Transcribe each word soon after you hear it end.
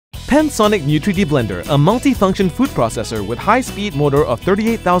Pensonic Nutri blender, a multi-function food processor with high-speed motor of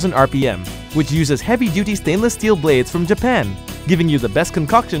 38,000 RPM, which uses heavy-duty stainless steel blades from Japan, giving you the best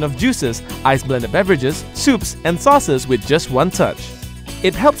concoction of juices, ice-blended beverages, soups, and sauces with just one touch.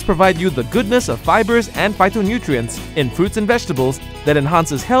 It helps provide you the goodness of fibers and phytonutrients in fruits and vegetables that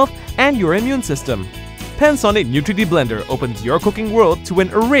enhances health and your immune system. Pensonic Nutri blender opens your cooking world to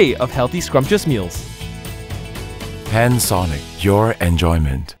an array of healthy, scrumptious meals. Pensonic, your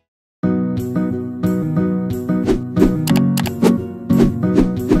enjoyment.